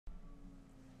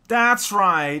That's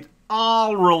right,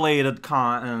 all related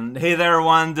content. Hey there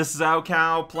everyone, this is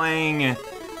Cow playing,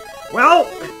 well,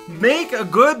 Make a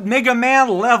Good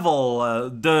MegaMan Level,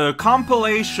 the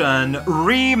compilation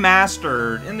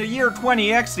remastered. In the year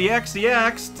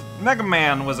 20XDXDX, Mega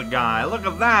Man was a guy. Look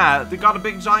at that, they got a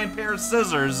big giant pair of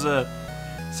scissors.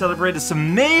 Celebrate this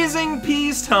amazing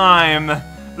peacetime.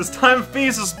 This time of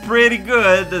peace is pretty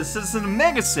good. This is in a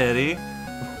mega city.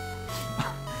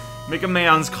 Mega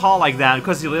Man's called like that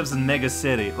because he lives in Mega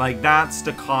City. Like, that's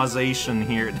the causation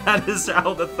here. That is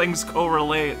how the things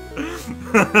correlate.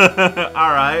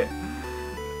 Alright.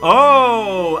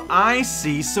 Oh, I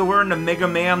see. So we're in the Mega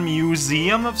Man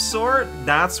Museum of sort?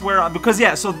 That's where... because,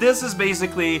 yeah, so this is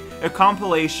basically a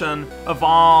compilation of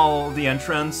all the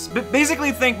entrants.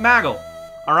 Basically, think Maggle.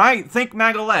 Alright? Think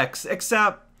Maggle X.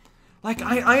 Except, like,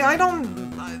 I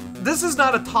don't... this is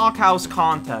not a Talk House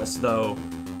contest, though.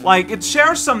 Like, it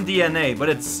shares some DNA, but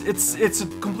it's a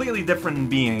completely different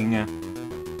being.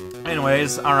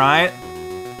 Anyways, alright.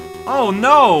 Oh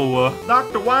no!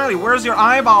 Dr. Wily, where's your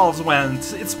eyeballs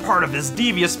went? It's part of his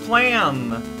devious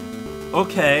plan.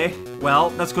 Okay,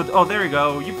 well, that's good. Oh, there you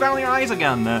go. You found your eyes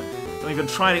again. Don't even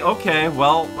try to... okay,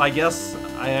 well, I guess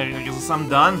I'm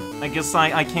done. I guess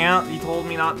I can't. He told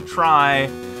me not to try.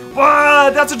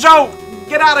 What? That's a joke!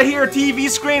 Get out of here,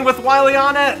 TV screen with Wily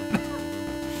on it!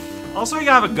 Also, you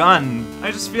have a gun.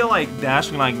 I just feel like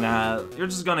dashing like that, you're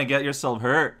just gonna get yourself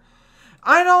hurt.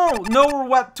 I don't know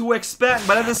what to expect,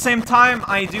 but at the same time,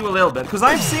 I do a little bit. Because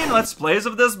I've seen Let's Plays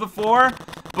of this before,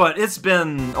 but it's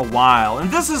been a while. And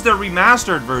this is the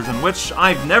remastered version, which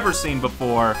I've never seen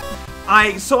before.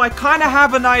 So I kind of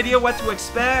have an idea what to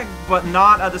expect, but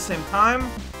not at the same time.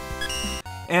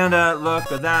 And look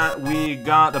at that, we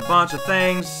got a bunch of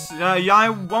things. Yeah, I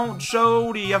won't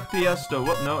show the FPS though.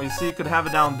 Whoop, no, you see, you could have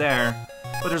it down there.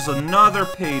 But there's another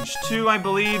page too, I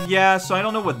believe. Yeah, so I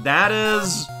don't know what that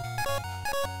is.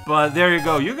 But there you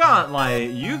go. You got a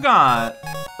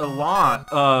lot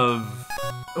of...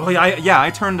 oh yeah, I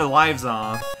turned the lives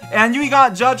off. And you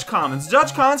got judge comments.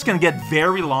 Judge comments can get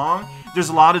very long. There's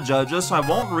a lot of judges, so I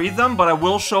won't read them, but I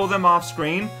will show them off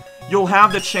screen. You'll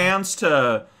have the chance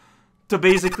to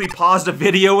basically pause the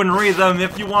video and read them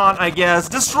if you want, I guess.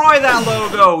 Destroy that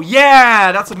logo!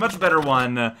 Yeah! That's a much better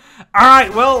one.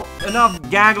 Alright, well, enough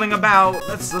gaggling about.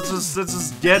 Let's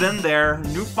just get in there.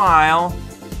 New file.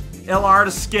 LR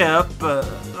to skip.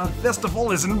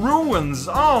 Festival is in ruins.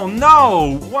 Oh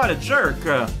no! What a jerk.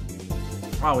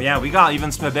 Oh yeah, we got even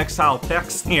some exile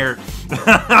text here.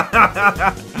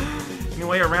 Any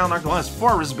way around Argonia's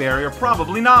forest barrier?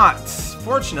 Probably not.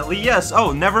 Fortunately, yes.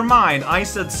 Oh, never mind. I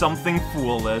said something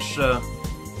foolish. Some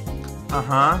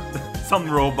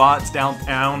robots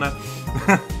downtown.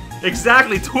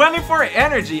 Exactly. 24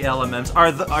 energy elements.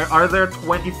 Are there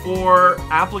 24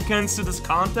 applicants to this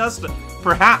contest?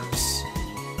 Perhaps.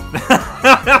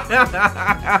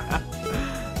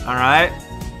 All right.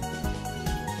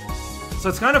 So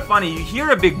it's kind of funny. You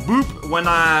hear a big boop when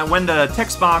the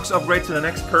text box upgrades to the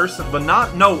next person, but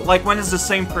not like when it's the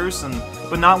same person.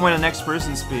 But not when the next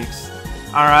person speaks.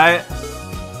 Alright.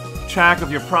 Track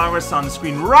of your progress on the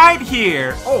screen right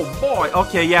here. Oh boy.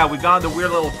 Okay, yeah, we got the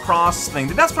weird little cross thing.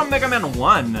 That's from Mega Man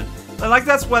 1. Like,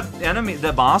 that's what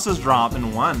the bosses drop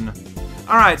in 1.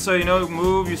 Alright, so you know,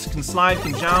 move, you can slide, you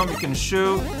can jump, you can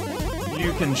shoot,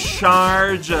 you can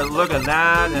charge. Look at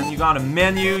that. And you got a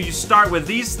menu. You start with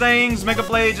these things: Mega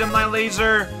Blade, Gemini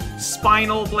Laser,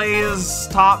 Spinal Blaze,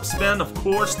 Top Spin, of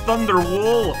course, Thunder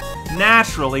Wool.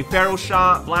 Naturally, Pharaoh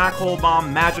Shot, Black Hole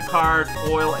Bomb, Magic Card,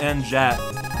 Foil, and Jet.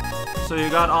 So you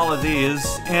got all of these,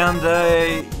 and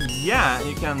yeah,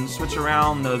 you can switch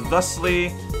around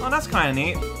thusly. Oh, that's kind of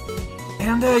neat.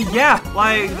 And yeah,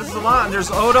 like, this is a lot. And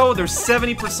there's Odo. There's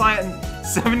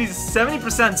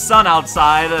 70% sun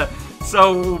outside.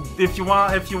 So if you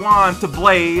want to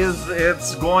blaze,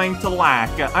 it's going to lack.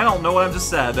 I don't know what I just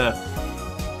said.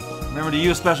 Remember to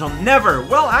use special. Never!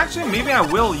 Well, actually, maybe I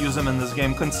will use them in this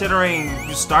game, considering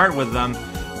you start with them.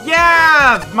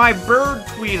 Yeah! My bird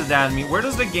tweeted at me. Where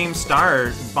does the game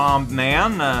start, Bomb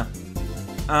Man?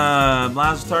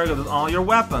 Blast target with all your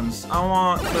weapons. I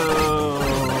want to...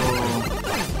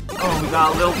 oh, we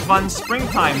got a little fun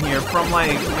springtime here from,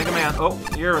 like, Mega Man. Oh,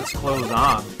 here it's closed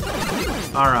off.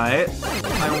 Alright.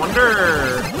 I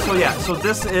wonder... so yeah, so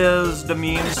this is the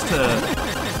means to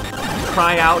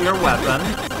try out your weapon.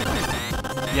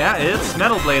 Yeah, it's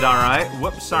Metal Blade, alright.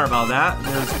 Whoops, sorry about that.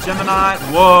 There's Gemini.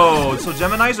 Whoa, so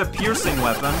Gemini's a piercing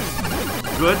weapon.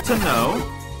 Good to know.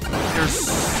 There's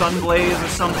Sunblaze or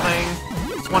something.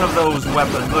 It's one of those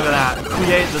weapons. Look at that.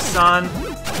 Create the sun.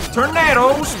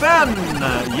 Tornado spin!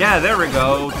 Yeah, there we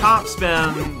go. Top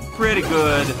spin. pretty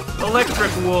good.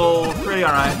 Electric wool, pretty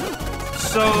alright.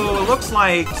 So, it looks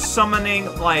like summoning,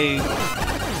 like...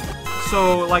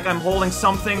 So, like, I'm holding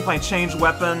something, if I change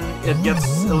weapon, it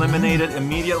gets eliminated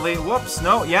immediately. Whoops,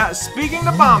 no, yeah, speaking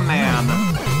to Bomb Man!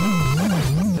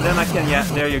 And then I can, yeah,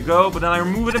 there you go, but then I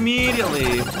remove it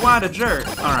immediately. What a jerk.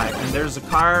 Alright, and there's a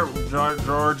car,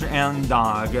 George, and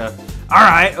dog.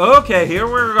 Alright, okay, here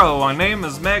we go. My name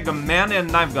is MaGMML,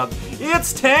 and I've got...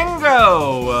 It's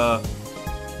Tango!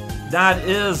 That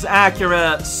is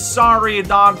accurate. Sorry,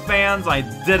 dog fans, I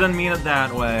didn't mean it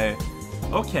that way.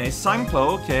 Okay,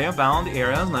 signpost, okay, abound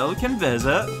areas, now we can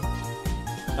visit.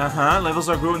 Levels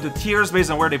are grouped into tiers based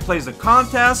on where they place the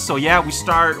contest. So yeah, we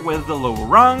start with the lower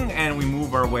rung, and we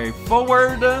move our way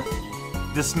forward.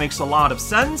 This makes a lot of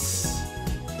sense.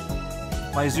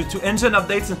 Applies due to engine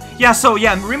updates and... Yeah, so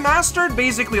yeah, remastered,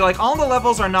 basically, like, all the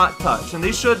levels are not touched, and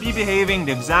they should be behaving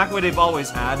the exact way they've always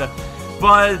had.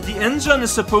 But the engine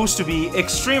is supposed to be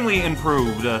extremely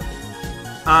improved.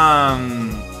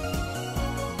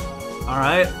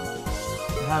 Alright.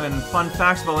 Having fun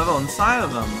facts about level inside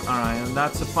of them. Alright, and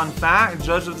that's a fun fact.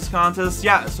 Judge of this contest.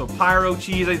 Yeah, so Pyro,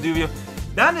 Cheese, I do you.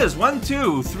 That is 1,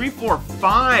 2, 3, 4,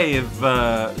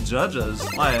 5 judges.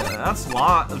 Like, that's a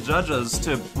lot of judges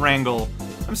to wrangle.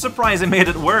 I'm surprised they made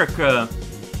it work. But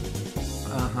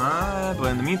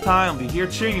in the meantime, I'll be here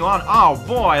cheering you on. Oh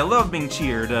boy, I love being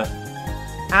cheered.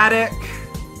 Attic,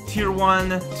 Tier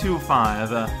 1, 2,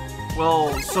 5.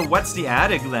 Well, so what's the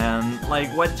attic then? Like,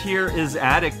 what tier is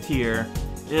attic tier?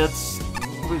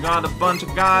 We got a bunch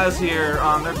of guys here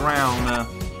on the ground.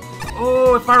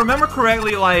 Oh, if I remember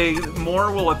correctly, like,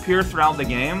 more will appear throughout the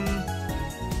game.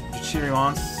 Cheer you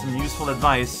on, some useful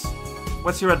advice.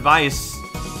 What's your advice?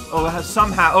 Oh,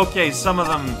 some have, okay, some of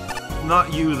them,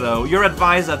 not you though. You're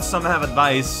advised that some have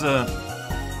advice.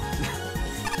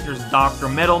 Here's Dr.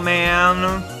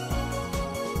 Middleman.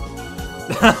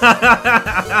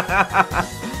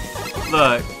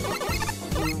 Look,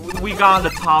 we got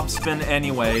the top spin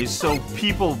anyway, so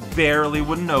people barely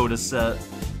would notice it.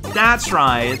 That's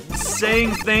right,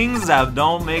 saying things that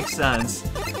don't make sense.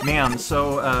 Man,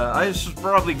 so I should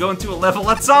probably go into a level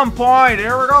at some point.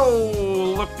 Here we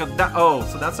go. Look at that. Oh,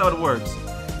 so that's how it works.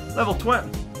 Level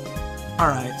 20.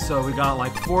 Alright, so we got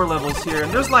like 4 levels here,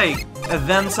 and there's like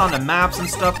events on the maps and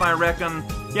stuff, I reckon.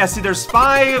 Yeah, see, there's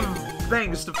 5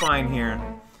 things to find here.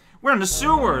 We're in the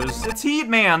sewers. It's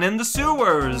Heatman in the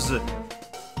sewers.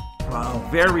 Wow,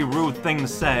 very rude thing to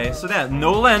say. So that,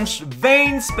 no lynch,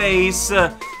 vein space,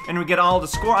 and we get all the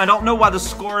score. I don't know why the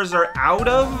scores are out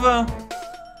of,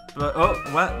 but, oh,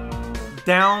 what?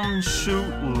 Down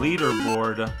shoot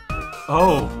leaderboard.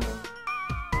 Oh.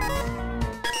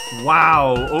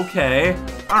 Wow, okay.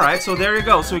 Alright, so there you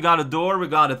go. So we got a door, we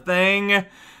got a thing.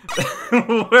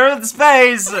 We're in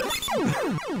space!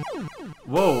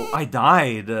 Whoa, I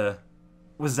died.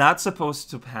 Was that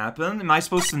supposed to happen? Am I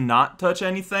supposed to not touch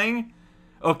anything?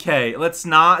 Okay, let's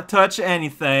not touch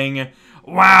anything.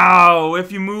 Wow,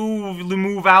 if you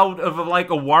move out of like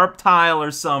a warp tile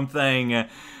or something.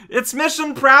 It's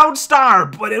Mission Proud Star,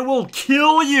 but it will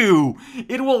kill you.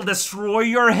 It will destroy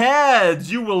your head.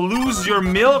 You will lose your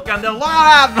milk, and then look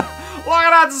at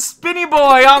that spinny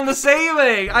boy on the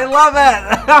sailing. I love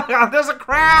it. There's a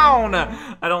crown.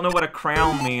 I don't know what a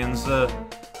crown means.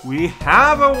 We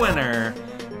have a winner.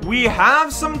 We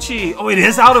have some cheese. Oh, it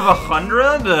is out of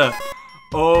 100?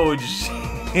 Oh, gee.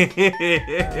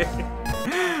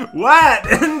 What?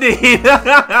 Indeed.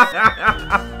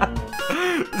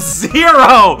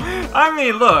 0! I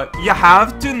mean, look, you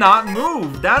have to not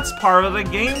move. That's part of the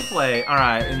gameplay.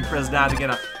 Alright, and you press that to get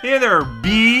up. Hey there,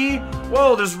 B.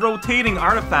 Whoa, there's rotating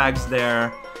artifacts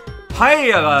there.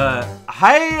 Hiya.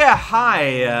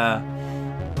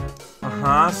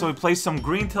 So we place some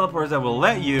green teleporters that will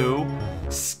let you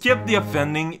skip the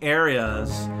offending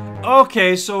areas.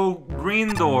 Okay, so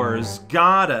green doors.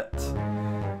 Got it.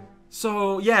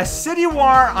 So, yeah, City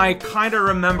War, I kind of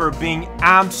remember being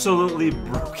absolutely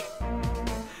broken.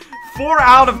 4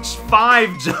 out of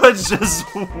 5 judges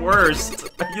worst.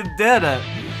 You did it.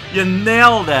 You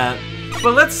nailed it.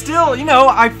 But let's still, you know,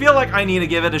 I feel like I need to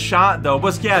give it a shot, though.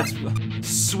 But yeah, it's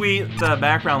sweet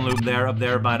background loop there, up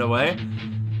there, by the way.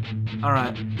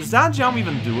 Alright, is that jump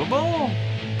even doable?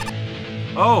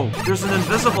 Oh, there's an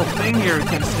invisible thing here you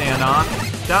can stand on.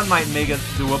 That might make it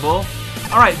doable.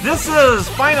 Alright, this is,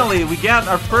 finally, we get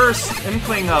our first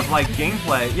inkling of, like,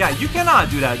 gameplay. Yeah, you cannot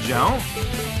do that jump.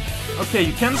 Okay,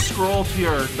 you can scroll to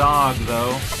your dog,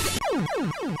 though.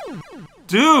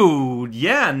 Dude,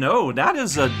 yeah, no, that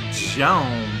is a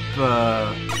jump.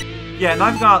 Yeah, and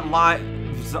I've got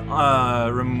lives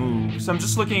removed. So I'm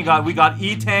just looking at, we got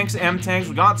E-tanks, M-tanks,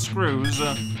 we got screws.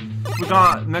 We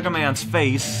got Mega Man's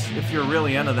face, if you're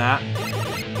really into that.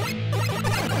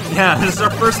 Yeah, this is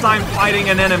our first time fighting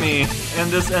an enemy in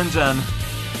this engine.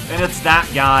 And it's that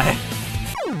guy.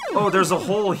 Oh, there's a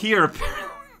hole here.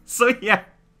 So yeah.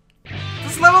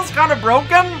 This level's kind of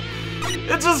broken.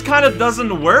 It just kind of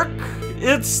doesn't work.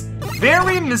 It's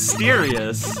very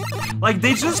mysterious. Like,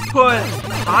 they just put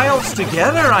tiles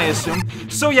together, I assume.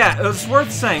 So yeah, it's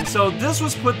worth saying. So this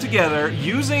was put together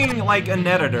using, like, an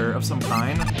editor of some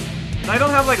kind. And I don't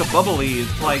have, like, a bubbly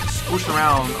to, like, swoosh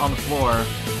around on the floor.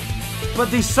 But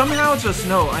they somehow just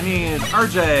know. I need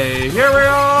RJ. Here we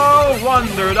go,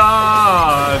 Wonder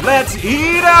Dog. Let's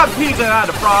eat a pizza at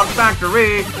the Frog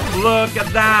Factory. Look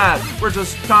at that. We're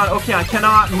just kind of, okay, I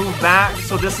cannot move back.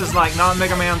 So this is like not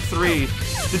Mega Man 3.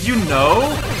 Did you know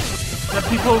that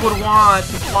people would want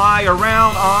to fly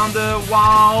around on the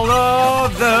wall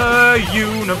of the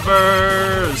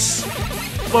universe?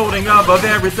 Floating above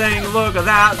everything. Look at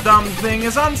that dumb thing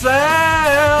is on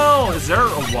sale. Is there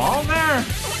a wall there?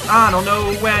 I don't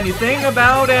know anything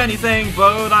about anything,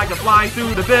 but I can fly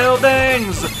through the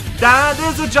buildings. That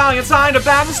is a giant sign of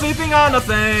Batman sleeping on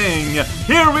nothing.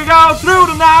 Here we go through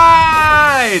the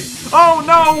night. Oh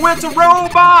no, it's a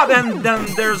robot. And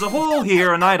then there's a hole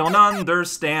here, and I don't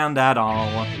understand at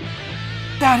all.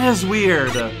 That is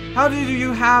weird. How did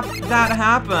you have that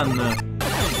happen?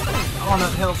 On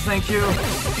that hill, thank you.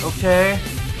 Okay.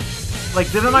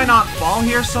 Like, didn't I not fall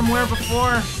here somewhere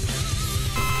before?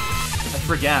 I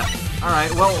forget.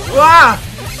 Alright, well, I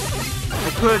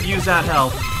could use that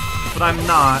health, but I'm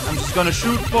not. I'm just gonna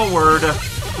shoot forward,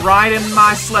 right in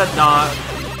my sled dog.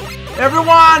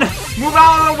 Everyone, move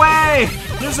out of the way!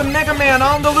 There's a Mega Man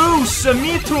on the loose,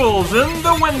 meat tools in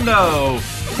the window.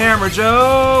 Hammer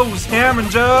Joe's, Hammer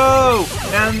Joe!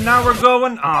 And now we're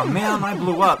going, oh man, I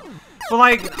blew up. But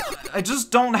like, I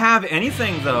just don't have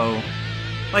anything though.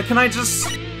 Like, can I just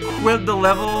quit the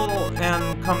level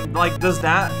and come, like, does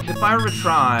that, if I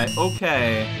retry,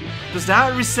 okay. Does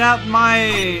that reset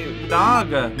my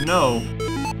dog? No.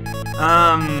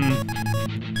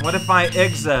 What if I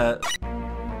exit?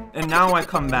 And now I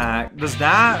come back. Does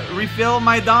that refill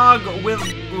my dog with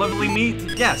lovely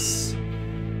meat? Yes.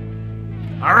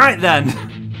 Alright then.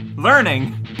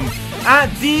 Learning. At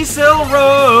Diesel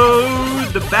Road,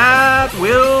 the bat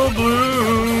will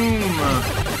bloom.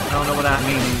 I don't know what that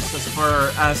means. As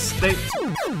far as state.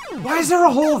 Why is there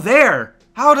a hole there?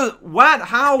 How do, what?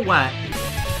 How, what?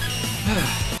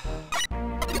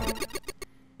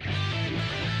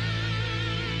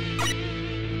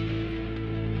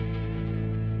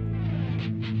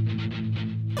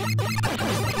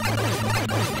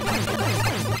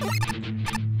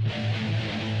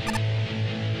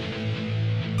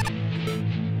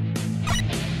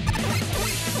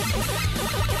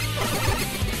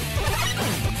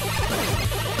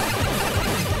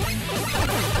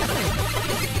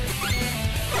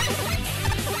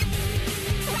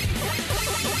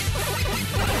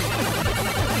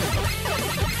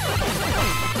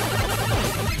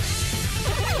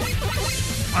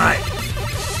 Alright,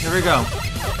 here we go.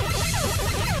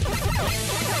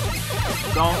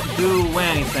 Don't do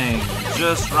anything,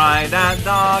 just ride that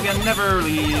dog and never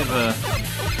leave.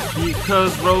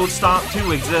 Because roads stop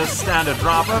to exist at a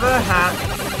drop of a hat.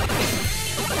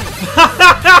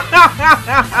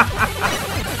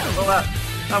 Well,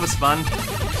 that was fun.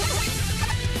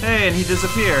 Hey, and he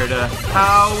disappeared.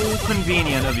 How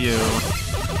convenient of you.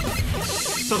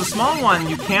 So the small one,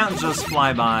 you can't just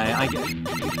fly by.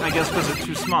 I guess because it's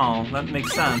too small. That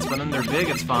makes sense. But then they're big,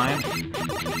 it's fine.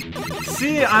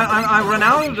 See, I run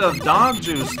out of dog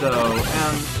juice though,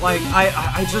 and like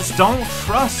I just don't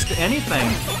trust anything.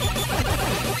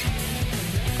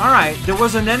 All right, there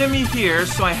was an enemy here,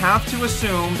 so I have to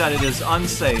assume that it is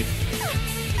unsafe.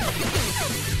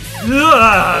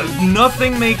 Ugh,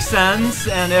 nothing makes sense,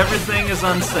 and everything is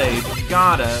unsafe.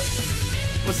 Got it.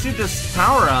 Let's see if this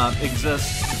power-up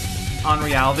exists on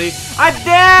reality. I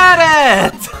did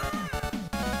it!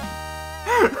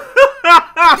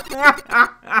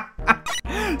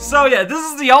 So yeah, this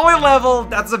is the only level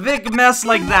that's a big mess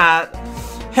like that.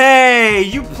 Hey,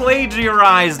 you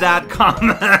plagiarized that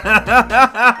comment.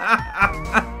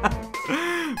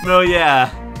 No, yeah.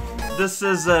 This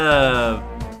is,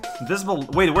 invisible,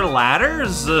 wait, we're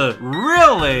ladders?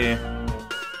 Really?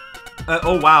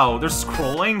 Oh wow, they're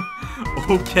scrolling?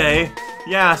 Okay.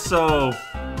 Yeah, so,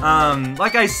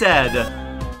 like I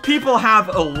said, people have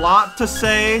a lot to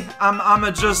say. I'm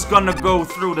just gonna go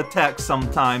through the text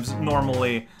sometimes,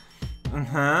 normally.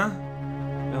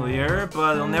 Familiar,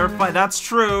 but I'll never find, that's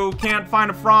true. Can't find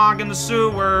a frog in the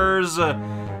sewers.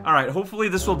 Alright, hopefully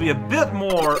this will be a bit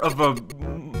more of a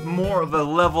more of a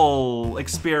level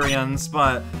experience,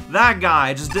 but that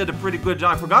guy just did a pretty good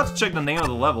job. I forgot to check the name of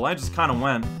the level, I just kind of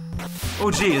went.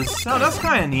 Oh geez, oh, that's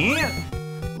kind of neat.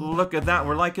 Look at that,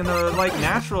 we're like in a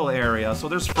natural area, so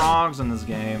there's frogs in this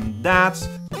game. That's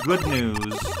good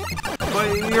news.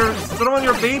 But you're throwing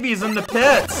your babies in the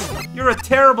pits. You're a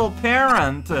terrible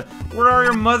parent. Where are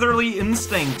your motherly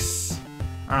instincts?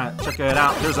 Alright, check it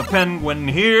out. There's a penguin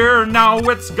here, now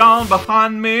it's gone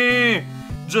behind me.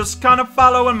 Just kind of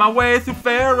following my way through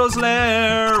Pharaoh's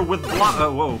lair with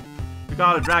whoa. We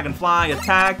got a dragonfly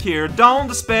attack here. Don't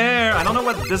despair. I don't know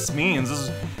what this means. This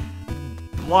is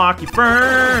blocky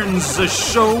ferns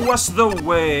show us the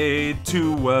way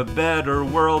to a better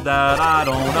world that I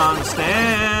don't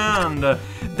understand.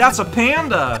 That's a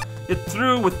panda. It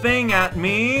threw a thing at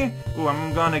me. Ooh,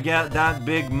 I'm gonna get that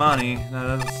big money.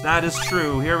 That is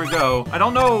true. Here we go. I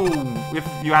don't know if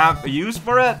you have a use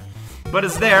for it, but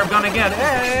it's there. I'm gonna get.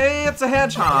 Hey, it's a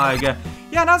hedgehog.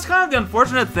 Yeah, that's kind of the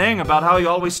unfortunate thing about how you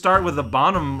always start with the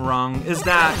bottom rung, is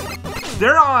that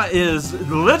there is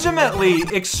legitimately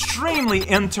extremely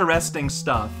interesting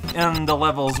stuff in the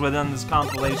levels within this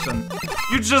compilation.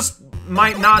 You just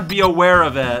might not be aware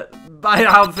of it by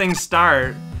how things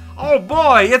start. Oh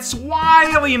boy, it's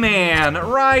Wily Man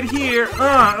right here.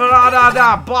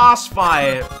 Boss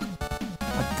fight.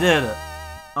 I did it.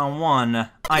 I won.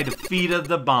 I defeated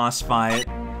the boss fight.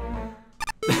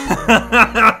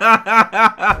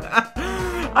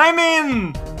 I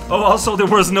mean... Oh, also there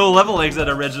was no level exit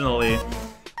originally.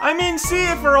 I mean, see,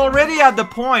 if we're already at the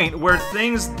point where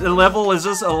the level is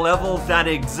just a level that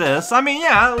exists. I mean,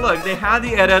 yeah, look, they had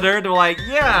the editor, they're like,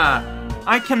 yeah,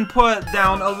 I can put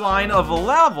down a line of a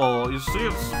level. You see,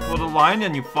 it's put a line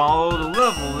and you follow the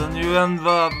level, and you end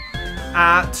up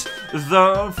at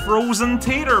the frozen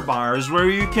tater bars where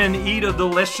you can eat a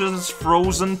delicious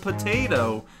frozen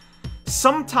potato.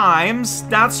 Sometimes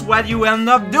that's what you end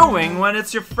up doing when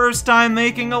it's your first time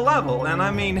making a level. And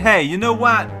I mean, hey, you know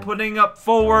what? Putting up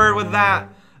forward with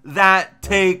that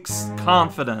takes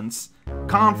confidence.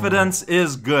 Confidence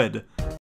is good.